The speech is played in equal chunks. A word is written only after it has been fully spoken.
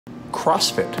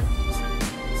CrossFit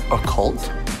a cult?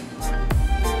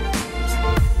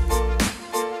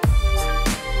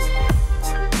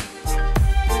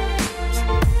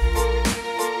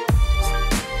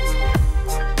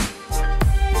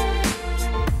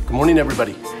 Good morning,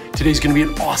 everybody. Today's gonna be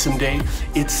an awesome day.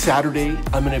 It's Saturday.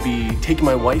 I'm gonna be taking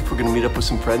my wife. We're gonna meet up with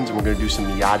some friends and we're gonna do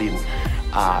some yachting.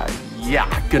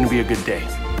 Yeah, gonna be a good day.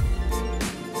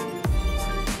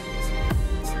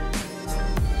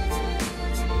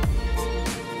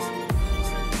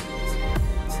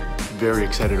 Very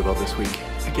excited about this week.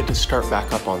 I get to start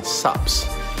back up on SUPs.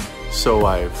 So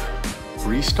I've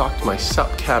restocked my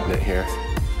SUP cabinet here.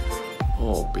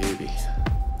 Oh, baby.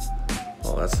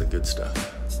 Oh, that's the good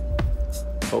stuff.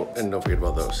 Oh, and don't forget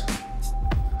about those.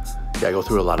 Yeah, I go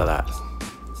through a lot of that.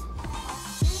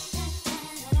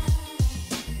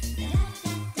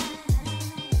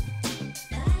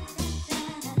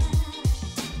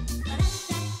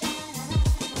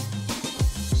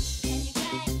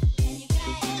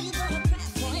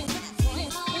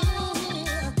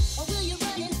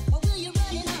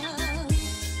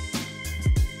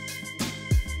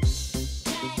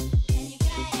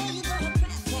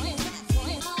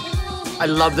 I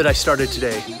love that I started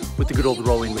today with the good old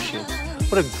rowing machine.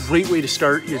 What a great way to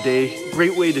start your day.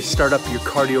 Great way to start up your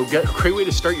cardio. Great way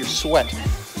to start your sweat.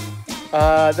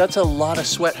 That's a lot of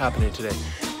sweat happening today.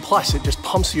 Plus, it just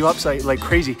pumps you up like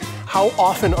crazy. How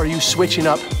often are you switching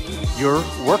up your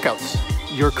workouts,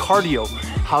 your cardio?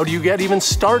 How do you get even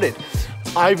started?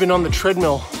 I've been on the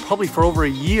treadmill probably for over a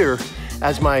year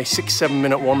as my 6-7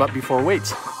 minute warm up before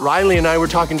weights. Riley and I were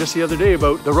talking just the other day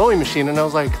about the rowing machine and I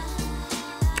was like,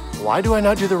 why do I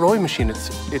not do the rowing machine?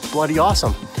 It's bloody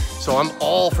awesome. So I'm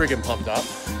all freaking pumped up. I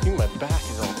think my back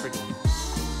is all freaking.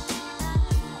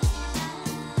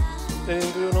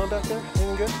 Anything going on back there?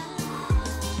 Anything good?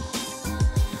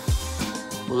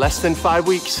 Less than 5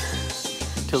 weeks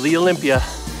till the Olympia.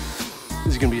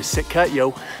 This is gonna be a sick cut,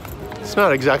 yo. It's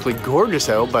not exactly gorgeous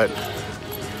out, but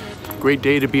great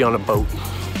day to be on a boat.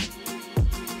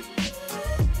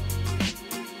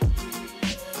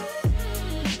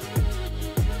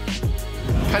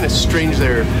 Kind of strange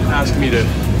they're asking me to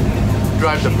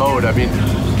drive the boat. I mean,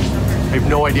 I have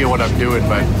no idea what I'm doing,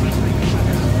 but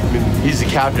I mean, he's the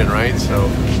captain, right? So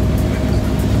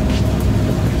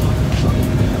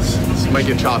this might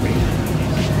get choppy.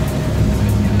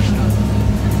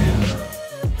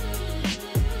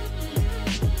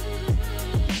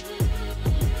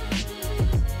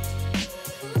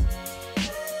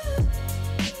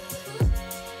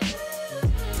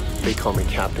 They call me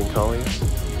Captain Collins.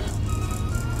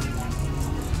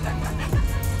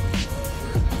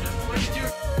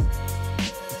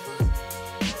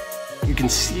 You can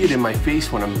see it in my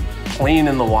face when I'm playing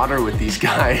in the water with these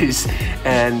guys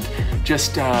and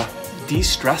just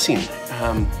de-stressing,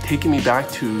 taking me back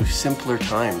to simpler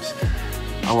times.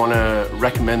 I want to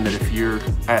recommend that if you're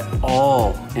at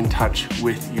all in touch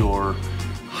with your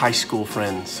high school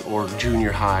friends or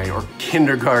junior high or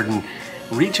kindergarten,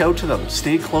 reach out to them,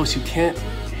 stay close. You can't,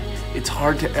 it's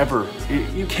hard to ever,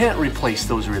 you can't replace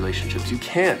those relationships. You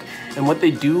can't. And what they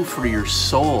do for your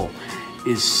soul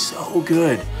is so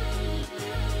good.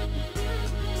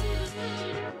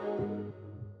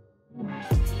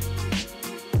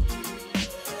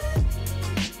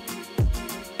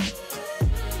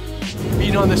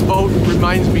 Being on this boat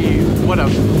reminds me what a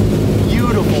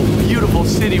beautiful, beautiful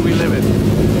city we live in.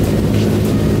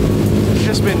 It's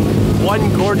just been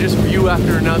one gorgeous view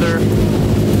after another.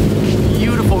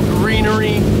 Beautiful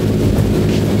greenery,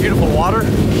 beautiful water.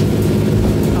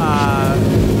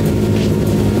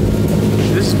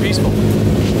 This is peaceful.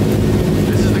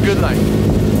 This is the good life.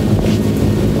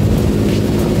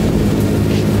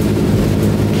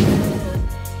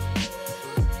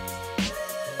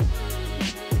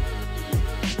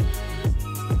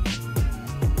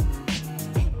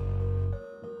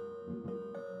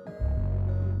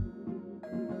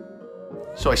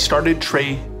 So I started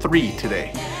tray 3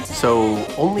 today. So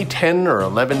only 10 or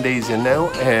 11 days in now,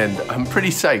 and I'm pretty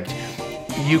psyched.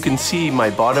 You can see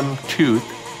my bottom tooth.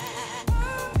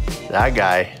 That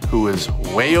guy who was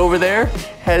way over there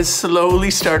has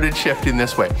slowly started shifting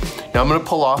this way. Now I'm gonna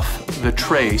pull off the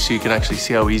tray so you can actually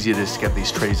see how easy it is to get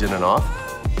these trays in and off.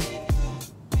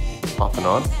 Off and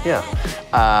on, yeah.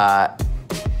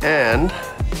 And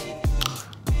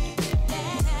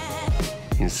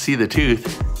you can see the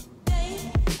tooth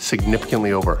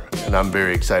significantly over, and I'm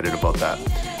very excited about that.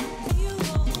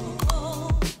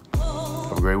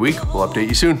 Have a great week. We'll update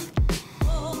you soon.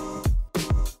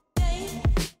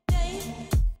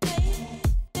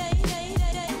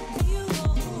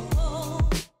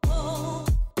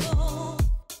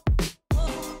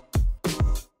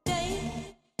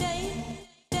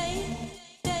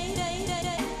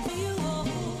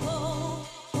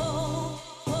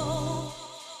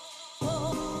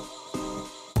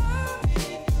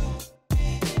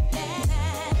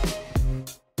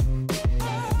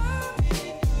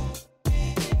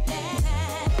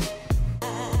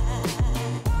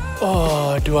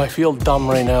 Oh, do I feel dumb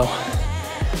right now?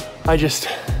 I just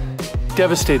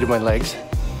devastated my legs.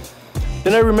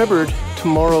 Then I remembered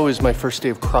tomorrow is my first day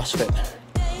of CrossFit.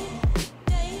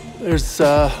 There's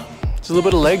a little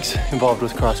bit of legs involved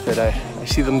with CrossFit. I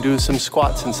see them do some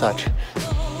squats and such.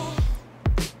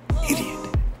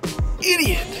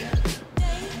 Idiot.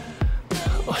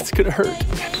 Oh, it's gonna hurt.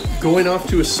 Going off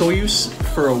to a Soyuz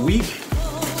for a week,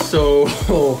 so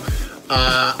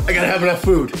I gotta have enough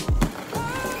food.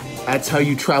 That's how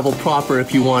you travel proper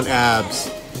if you want abs.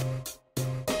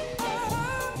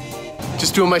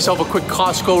 Just doing myself a quick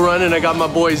Costco run, and I got my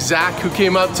boy Zach who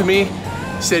came up to me.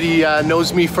 Said he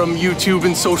knows me from YouTube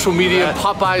and social media and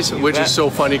Popeyes, which is so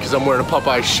funny because I'm wearing a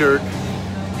Popeyes shirt.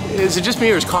 Is it just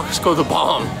me or is Costco the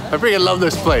bomb? I freaking love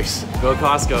this place. Go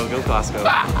Costco, go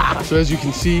Costco. So as you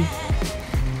can see,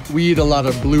 we eat a lot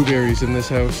of blueberries in this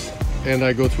house, and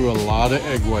I go through a lot of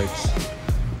egg whites.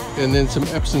 And then some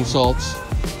Epsom salts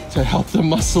to help the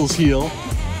muscles heal.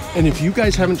 And if you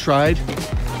guys haven't tried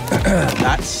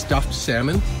that stuffed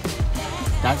salmon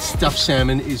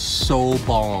is so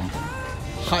bomb.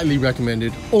 Highly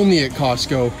recommended, only at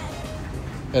Costco,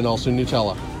 and also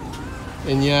Nutella.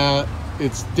 And yeah,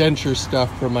 it's denture stuff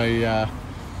for my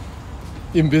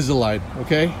Invisalign,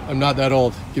 okay? I'm not that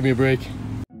old, give me a break.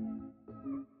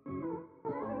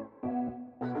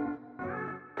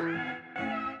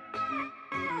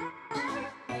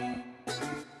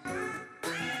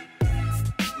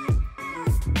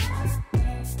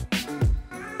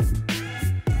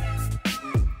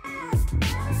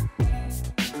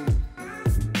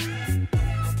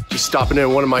 Stopping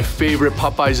in one of my favorite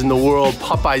Popeyes in the world,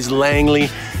 Popeyes Langley.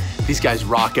 These guys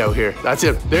rock out here. That's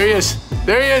it. There he is.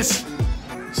 There he is.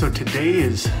 So today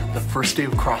is the first day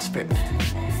of CrossFit.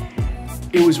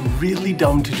 It was really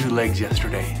dumb to do legs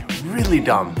yesterday. Really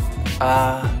dumb.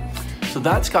 So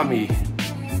that's got me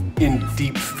in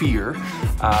deep fear,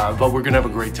 but we're gonna have a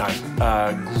great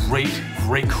time.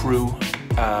 Great crew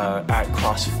at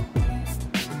CrossFit.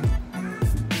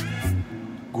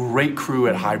 Great crew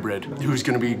at Hybrid who's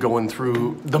gonna be going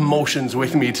through the motions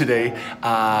with me today.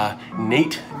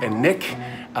 Nate and Nick,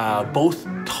 both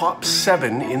top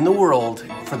 7 in the world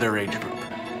for their age group.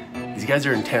 These guys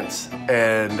are intense,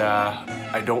 and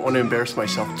I don't want to embarrass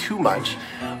myself too much,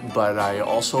 but I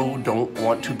also don't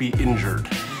want to be injured.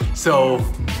 So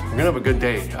we're gonna have a good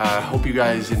day. I hope you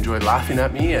guys enjoy laughing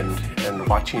at me and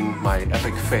watching my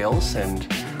epic fails and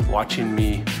watching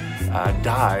me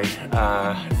die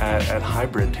at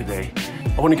Hybrid today.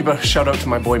 I want to give a shout out to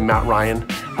my boy Matt Ryan.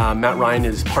 Matt Ryan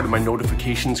is part of my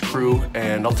notifications crew,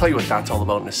 and I'll tell you what that's all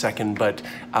about in a second. But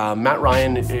Matt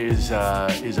Ryan is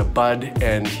a bud,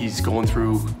 and he's going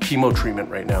through chemo treatment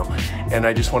right now. And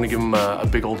I just want to give him a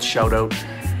big old shout out.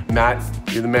 Matt,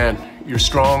 you're the man. You're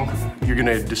strong. You're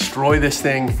gonna destroy this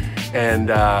thing, and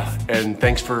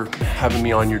thanks for having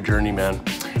me on your journey, man.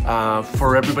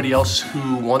 For everybody else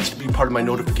who wants to be part of my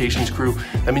notifications crew,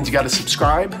 that means you gotta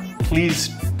subscribe. Please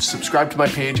subscribe to my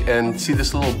page and see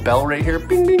this little bell right here,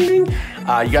 bing, bing, bing.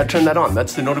 You gotta turn that on.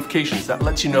 That's the notifications. That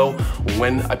lets you know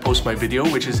when I post my video,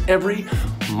 which is every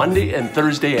Monday and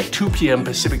Thursday at 2 p.m.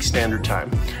 Pacific Standard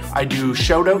Time. I do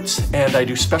shout outs and I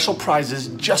do special prizes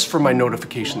just for my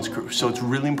notifications crew. So it's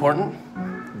really important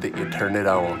that you turn it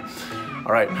on.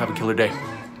 All right, have a killer day.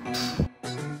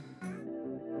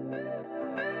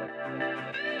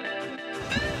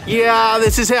 Yeah,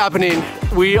 this is happening.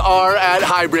 We are at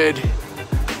Hybrid.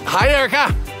 Hi,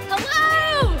 Erica.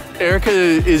 Hello. Erica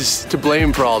is to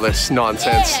blame for all this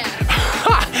nonsense.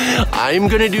 Yeah. I'm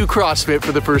gonna do CrossFit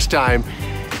for the first time.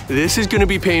 This is gonna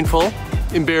be painful,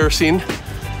 embarrassing,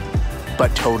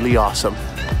 but totally awesome.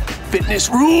 Fitness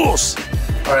rules.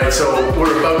 All right, so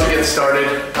we're about to get started.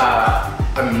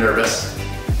 I'm nervous,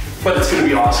 but it's gonna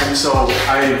be awesome. So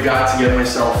I've got to get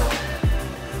myself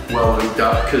well looped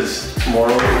up because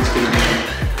tomorrow is going to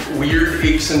be weird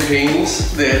aches and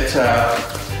pains that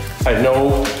I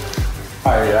know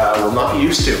I will not be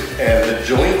used to. And the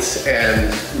joints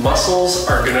and muscles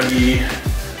are going to be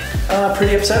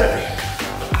pretty upset at me.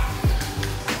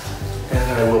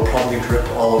 And I will probably drip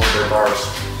all over their bars.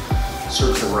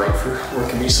 Serves them right for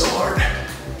working me so hard.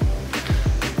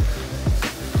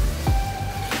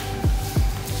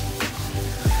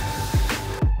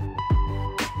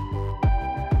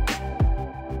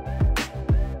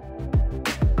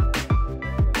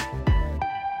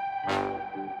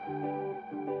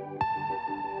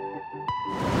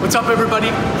 What's up, everybody?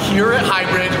 Here at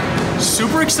Hybrid,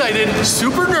 super excited,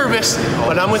 super nervous,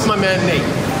 but I'm with my man Nate.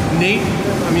 Nate,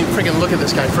 I mean, freaking look at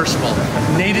this guy, first of all.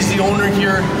 Nate is the owner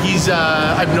here. He's,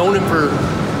 I've known him for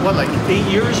what, like 8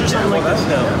 years or something like this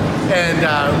now. And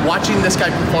watching this guy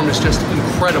perform is just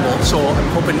incredible. So I'm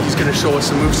hoping he's gonna show us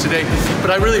some moves today.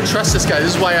 But I really trust this guy.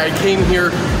 This is why I came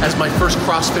here as my first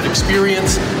CrossFit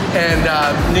experience. And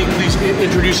Nate, please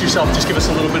introduce yourself. Just give us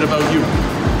a little bit about you.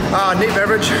 Nate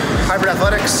Beveridge, Hybrid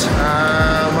Athletics.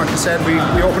 Like I said, we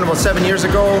opened about 7 years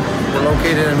ago. We're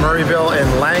located in Murrayville and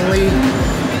Langley.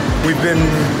 We've been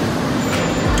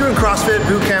doing CrossFit,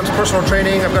 boot camps, personal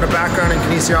training. I've got a background in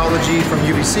kinesiology from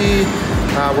UBC.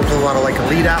 Worked with a lot of like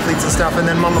elite athletes and stuff, and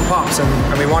then mom and pops. And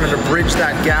we wanted to bridge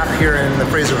that gap here in the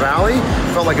Fraser Valley.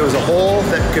 Felt like it was a hole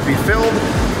that could be filled,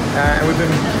 and we've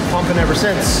been pumping ever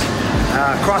since.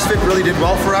 CrossFit really did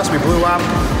well for us. We blew up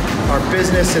our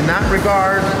business in that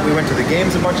regard. We went to the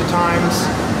games a bunch of times.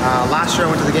 Last year I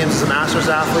went to the games as a master's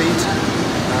athlete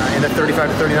in the 35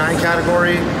 to 39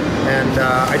 category, and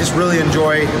I just really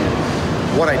enjoy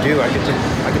what I do. I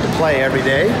get to play every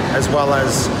day, as well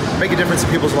as make a difference in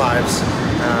people's lives,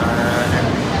 and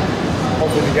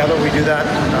hopefully together we do that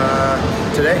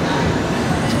today.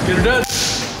 Get her done.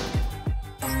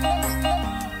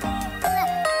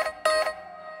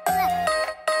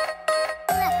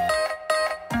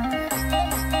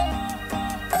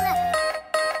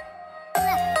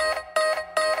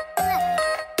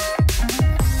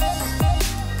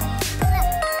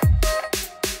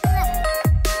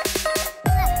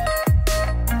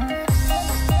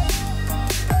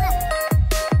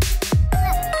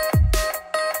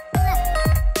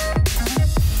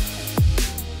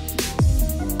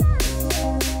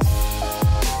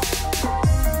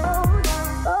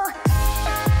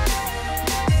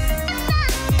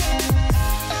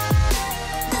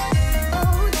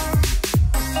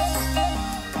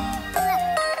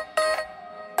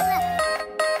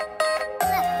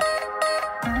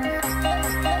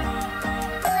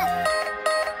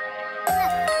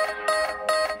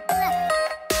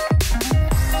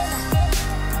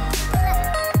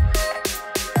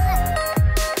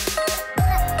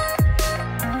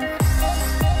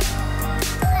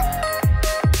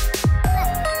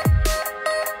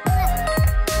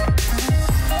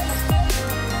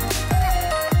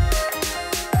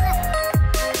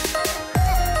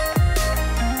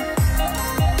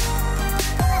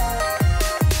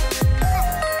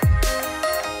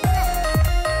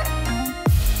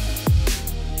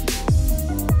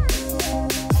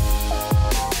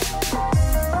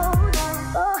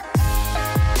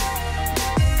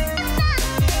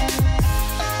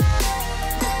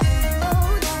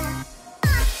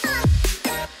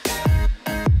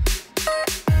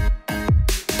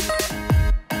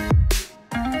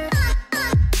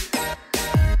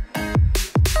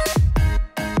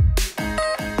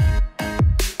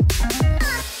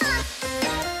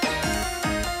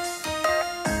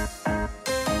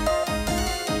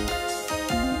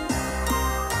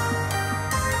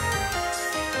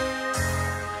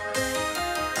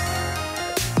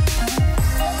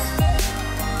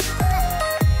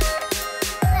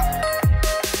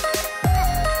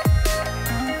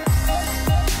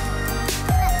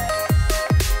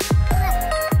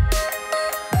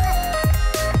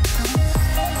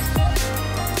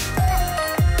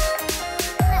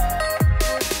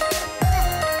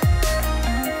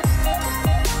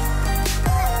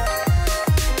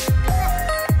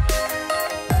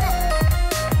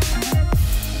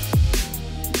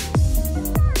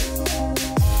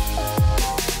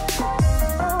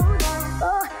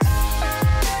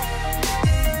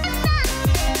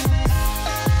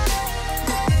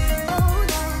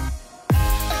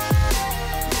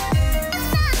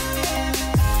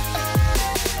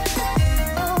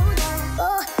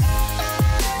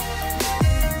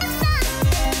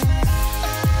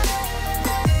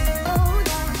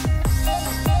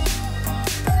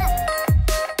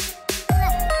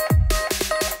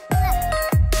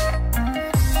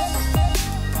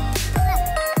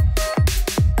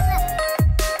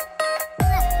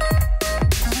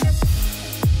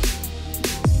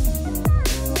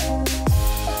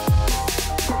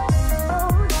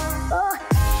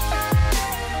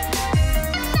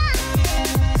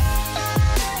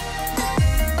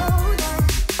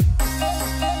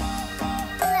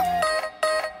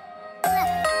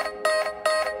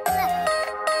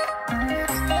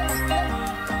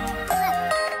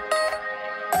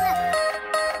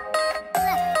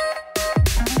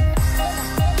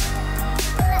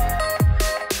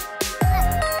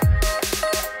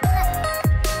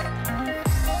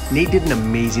 Nate did an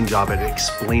amazing job at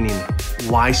explaining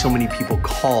why so many people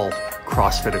call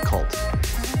CrossFit a cult.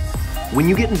 When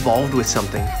you get involved with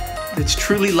something that's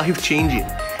truly life-changing,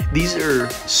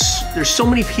 there's so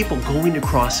many people going to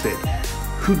CrossFit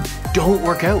who don't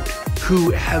work out,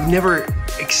 who have never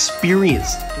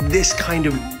experienced this kind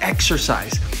of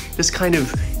exercise, this kind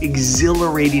of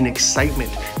exhilarating excitement,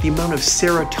 the amount of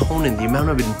serotonin, the amount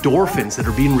of endorphins that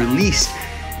are being released,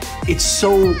 it's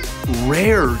so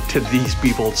rare to these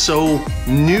people, so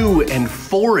new and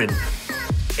foreign,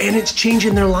 and it's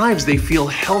changing their lives. They feel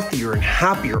healthier and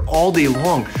happier all day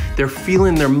long. They're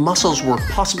feeling their muscles work,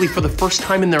 possibly for the first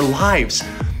time in their lives.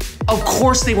 Of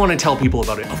course they want to tell people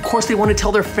about it. Of course they want to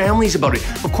tell their families about it.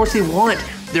 Of course they want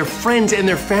their friends and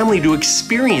their family to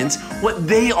experience what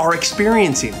they are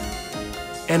experiencing.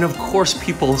 And of course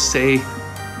people say,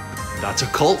 that's a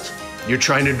cult. You're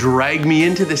trying to drag me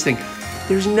into this thing.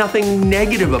 There's nothing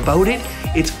negative about it.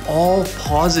 It's all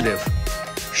positive.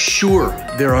 Sure,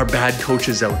 there are bad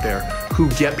coaches out there who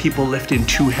get people lifting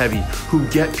too heavy, who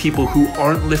get people who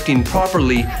aren't lifting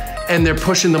properly, and they're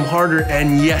pushing them harder,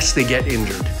 and yes, they get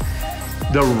injured.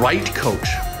 The right coach,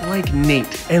 like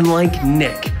Nate and like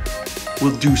Nick,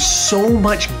 will do so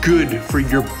much good for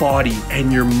your body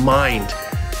and your mind.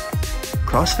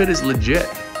 CrossFit is legit.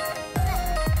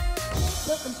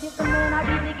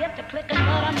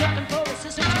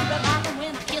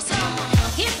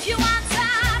 If you want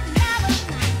some,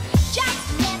 just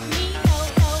let me know.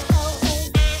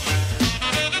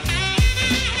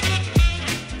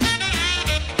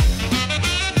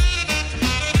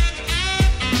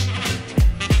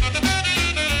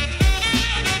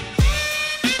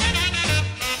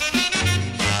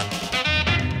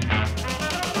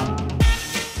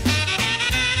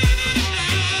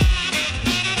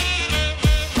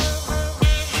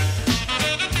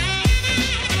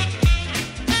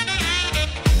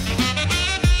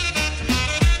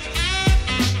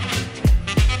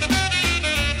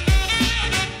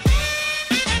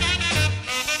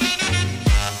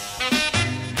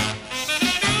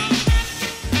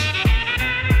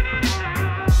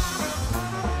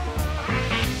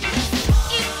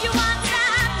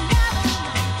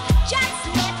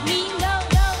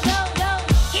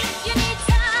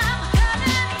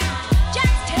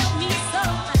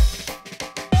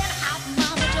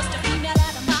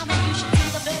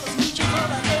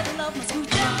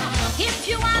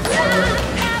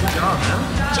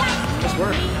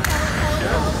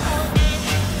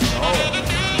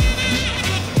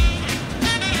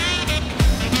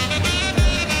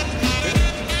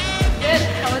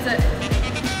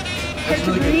 It's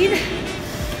really good.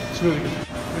 It's really good.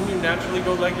 Wouldn't you naturally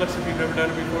go legless if you've never done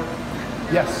it before?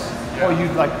 Yes. Yeah. Or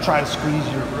you'd like try to squeeze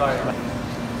your right.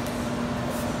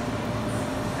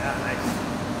 Yeah, nice.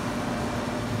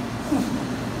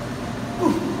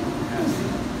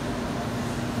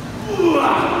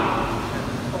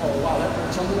 Oh wow, that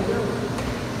hurt something to do.